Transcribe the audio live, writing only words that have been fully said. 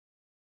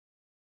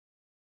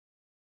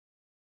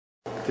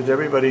Did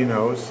everybody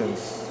know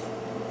since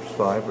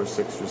 5 or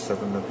 6 or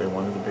 7 that they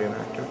wanted to be an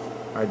actor?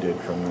 I did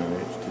from that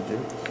age. Did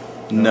you?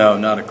 No,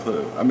 not a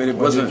clue. I mean, it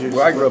wasn't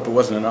where I grew up. It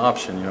wasn't an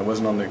option. It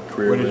wasn't on the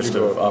career list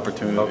of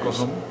opportunities.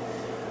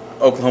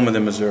 Oklahoma,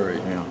 then Missouri,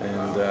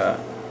 and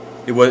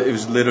it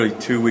was literally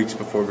 2 weeks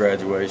before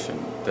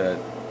graduation that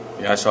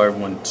I saw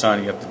everyone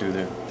signing up to do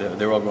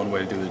they were all going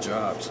away to do their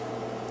jobs.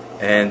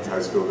 And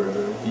high school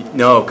graduation?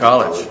 No,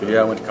 college.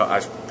 I went to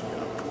college,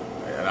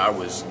 and I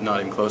was not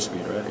even close to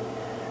being ready.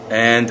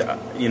 And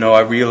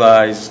I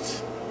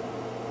realized,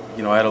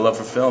 I had a love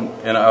for film,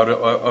 and I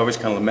always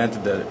kind of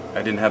lamented that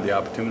I didn't have the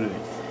opportunity.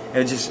 And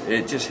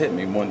it just hit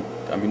me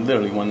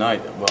literally one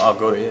night. Well, I'll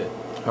go to it.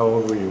 How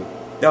old were you?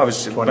 Yeah, I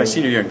was 20? My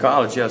senior year in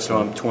college. Yeah, so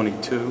I'm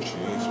 22. Jeez.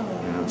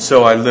 Yeah.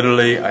 So I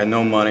had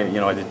no money.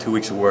 I did 2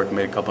 weeks of work,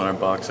 made a couple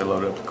 $100. I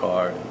loaded up the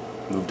car, and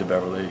moved to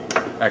Beverly,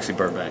 actually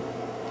Burbank.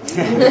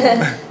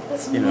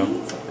 That's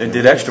amazing. And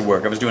did extra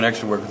work. I was doing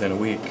extra work within a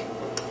week.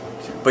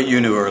 But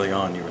you knew early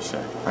on, you were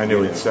saying. I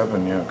knew at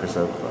 7, because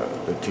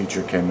the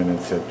teacher came in and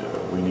said,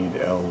 we need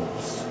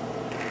elves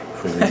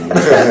for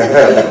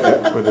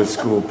the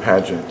school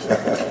pageant.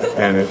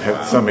 And it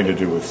had something to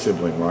do with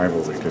sibling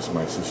rivalry, because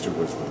my sister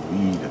was the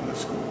lead in the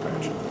school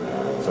pageant.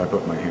 So I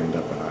put my hand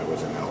up and I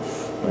was an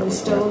elf. Were you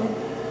still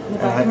in the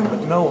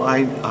background? No,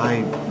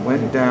 I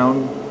went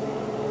down.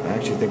 I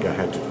actually think I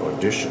had to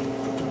audition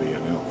to be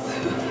an elf.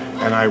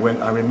 And I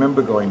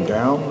remember going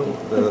down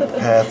the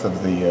path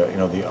of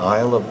the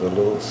aisle of the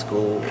little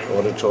school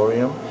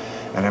auditorium,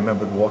 and I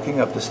remember walking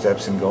up the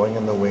steps and going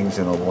in the wings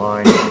in a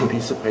line with a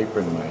piece of paper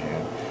in my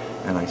hand,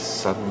 and I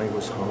suddenly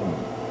was home.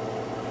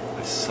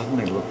 I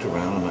suddenly looked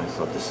around and I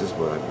thought, this is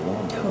where I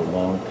belong. I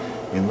belong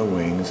in the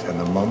wings, and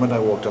the moment I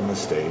walked on the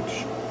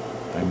stage,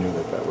 I knew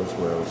that was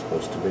where I was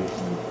supposed to be.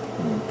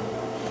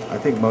 I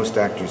think most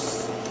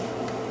actors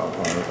are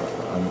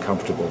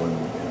uncomfortable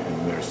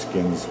in their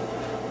skins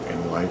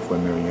in life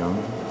when they're young,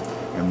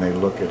 and they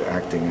look at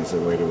acting as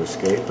a way to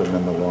escape, and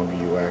then the longer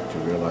you act,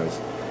 you realize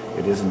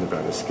it isn't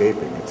about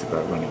escaping, it's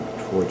about running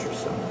towards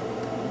yourself.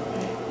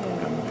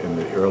 And in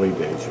the early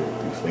days,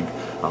 you think,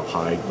 I'll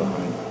hide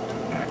behind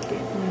acting,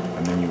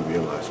 and then you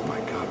realize, my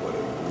God, what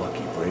a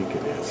lucky break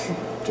it is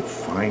to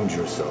find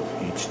yourself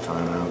each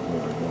time out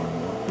more and more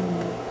and more.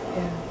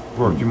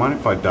 Rourke, do you mind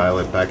if I dial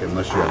it back,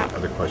 unless you have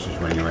other questions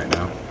running right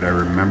now? But I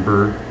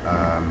remember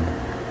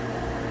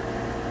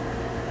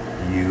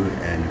you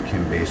and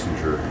Kim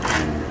Basinger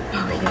in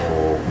the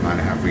whole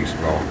 9.5 weeks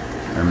ago.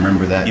 I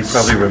remember that. You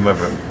probably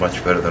remember it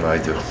much better than I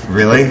do.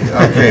 Really?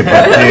 Okay,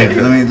 but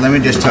dude, let me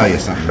just tell you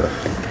something.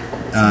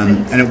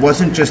 And it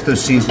wasn't just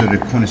those scenes that are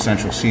the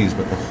quintessential scenes,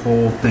 but the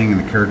whole thing and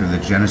the character, the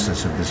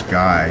genesis of this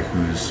guy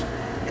who's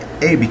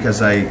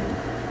because it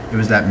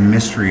was that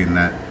mystery in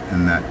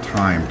that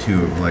time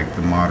too, of like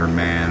the modern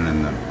man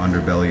and the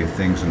underbelly of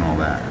things and all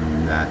that,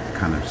 and that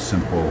kind of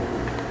simple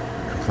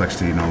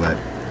complexity and all that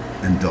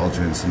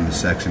indulgence and the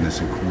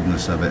sexiness and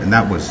coolness of it, and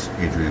that was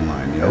Adrian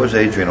Lyne. That was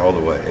Adrian all the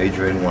way.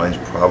 Adrian Lyne's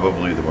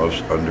probably the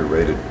most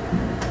underrated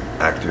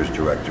actor's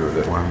director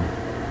that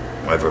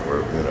I've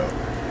ever,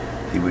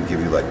 he would give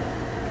you like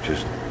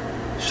just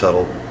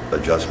subtle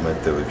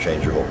adjustment that would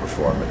change your whole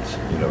performance.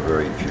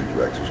 Very few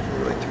directors can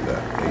really do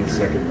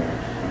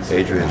that.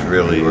 Adrian's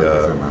really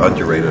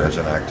underrated as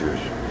an actor's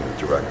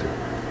director,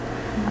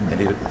 and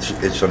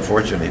it's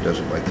unfortunate he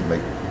doesn't like to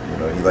make,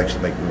 he likes to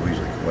make movies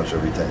like once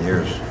every 10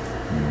 years.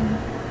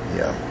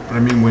 Yeah. But I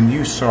mean, when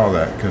you saw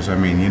that, because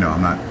I'm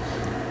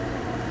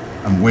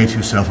way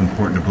too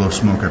self-important to blow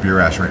smoke up your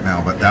ass right now,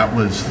 but that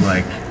was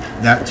like,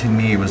 that to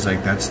me was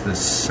like, that's the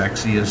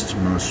sexiest,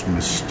 most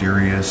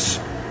mysterious,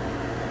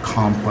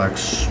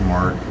 complex,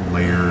 smart,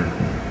 layered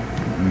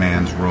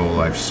man's role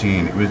I've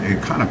seen.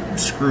 It kind of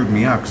screwed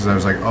me up, because I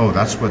was like, oh,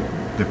 that's what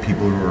the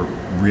people who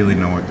really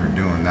know what they're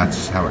doing,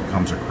 that's how it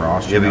comes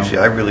across. Yeah, but you see,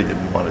 I really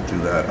didn't want to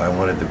do that. I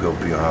wanted to go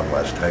beyond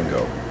Last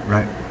Tango.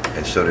 Right.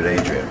 And so did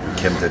Adrian.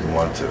 Kim didn't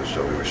want to,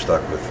 so we were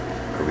stuck with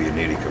a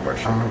Riuniti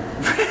commercial. No,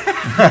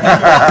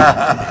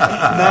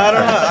 I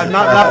don't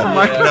know. Not from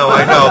my. No,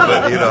 I know,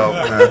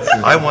 but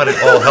I wanted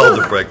all hell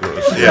to break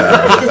loose.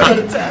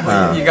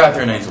 Yeah. You got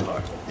there in Angel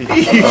Heart.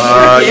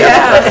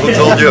 Yeah. Who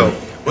told you?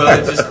 Well,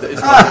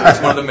 it's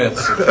one of the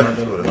myths. It's one of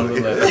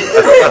the myths.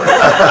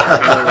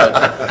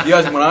 You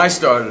guys, when I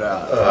started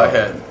out,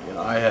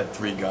 I had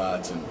 3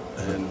 gods,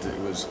 and it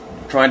was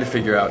trying to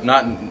figure out,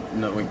 not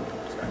knowing.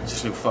 I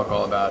just knew fuck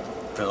all about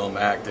film,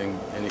 acting,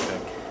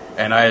 anything.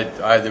 And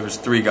there was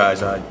 3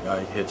 guys I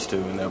hitched to,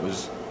 and it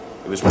was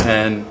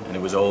Penn, and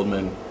it was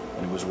Oldman,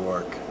 and it was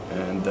Rourke.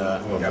 And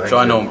so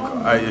I know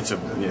him. It's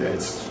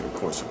of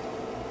course,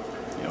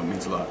 it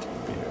means a lot to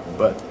be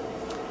here.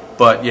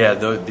 But yeah,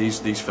 these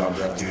films.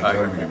 Dude, don't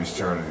even get me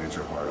started.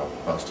 Angel Heart. I'll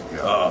bust it.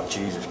 Oh,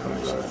 Jesus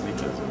Christ! Me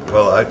too.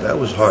 Well, that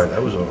was hard.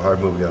 That was a hard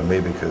movie on me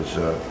because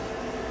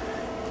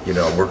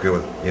I'm working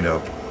with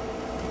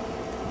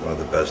one of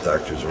the best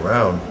actors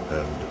around,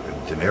 and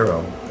De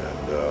Niro,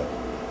 and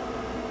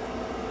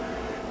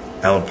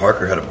Alan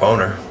Parker had a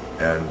boner,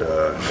 and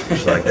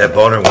it's like that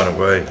boner went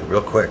away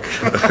real quick.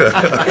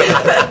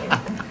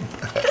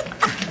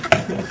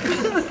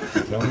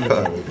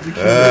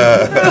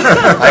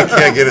 I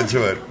can't get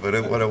into it, but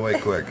it went away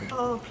quick.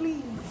 Oh,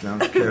 please. Don't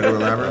care to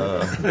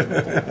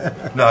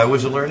elaborate? No, it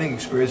was a learning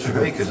experience for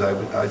me because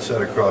I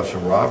sat across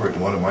from Robert,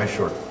 and one of my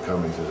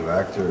shortcomings as an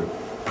actor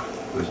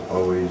was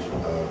always,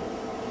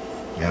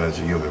 and as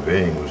a human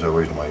being, was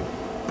always my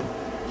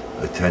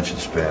attention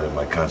span and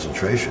my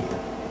concentration.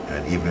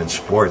 And even in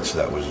sports,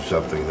 that was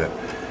something that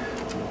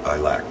I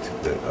lacked,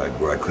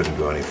 where I couldn't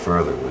go any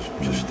further. It was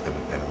just,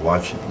 and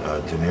watching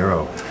De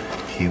Niro,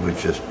 he would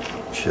just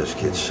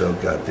get so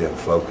goddamn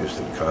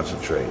focused and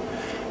concentrate.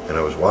 And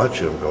I was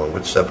watching him going,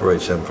 what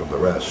separates him from the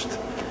rest?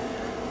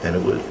 And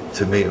it was,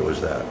 to me, it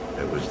was that.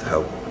 It was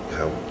how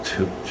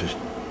just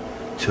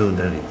tuned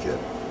in he'd get.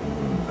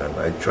 And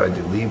I tried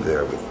to leave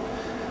there with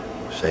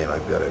saying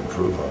I've got to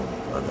improve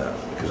on that.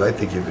 Because I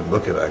think you can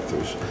look at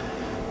actors,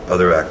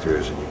 other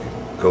actors, and you can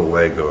go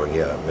away going,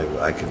 yeah, maybe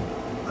I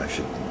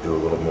should do a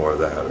little more of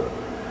that.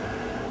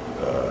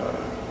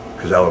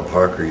 Because Alan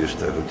Parker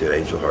who did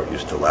Angel Heart,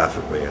 used to laugh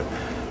at me,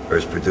 or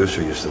his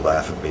producer used to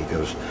laugh at me. He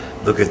goes,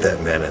 look at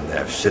that man in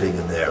there, sitting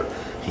in there.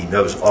 He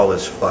knows all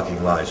his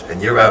fucking lines,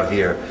 and you're out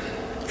here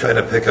trying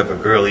to pick up a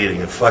girl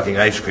eating a fucking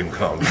ice cream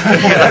cone.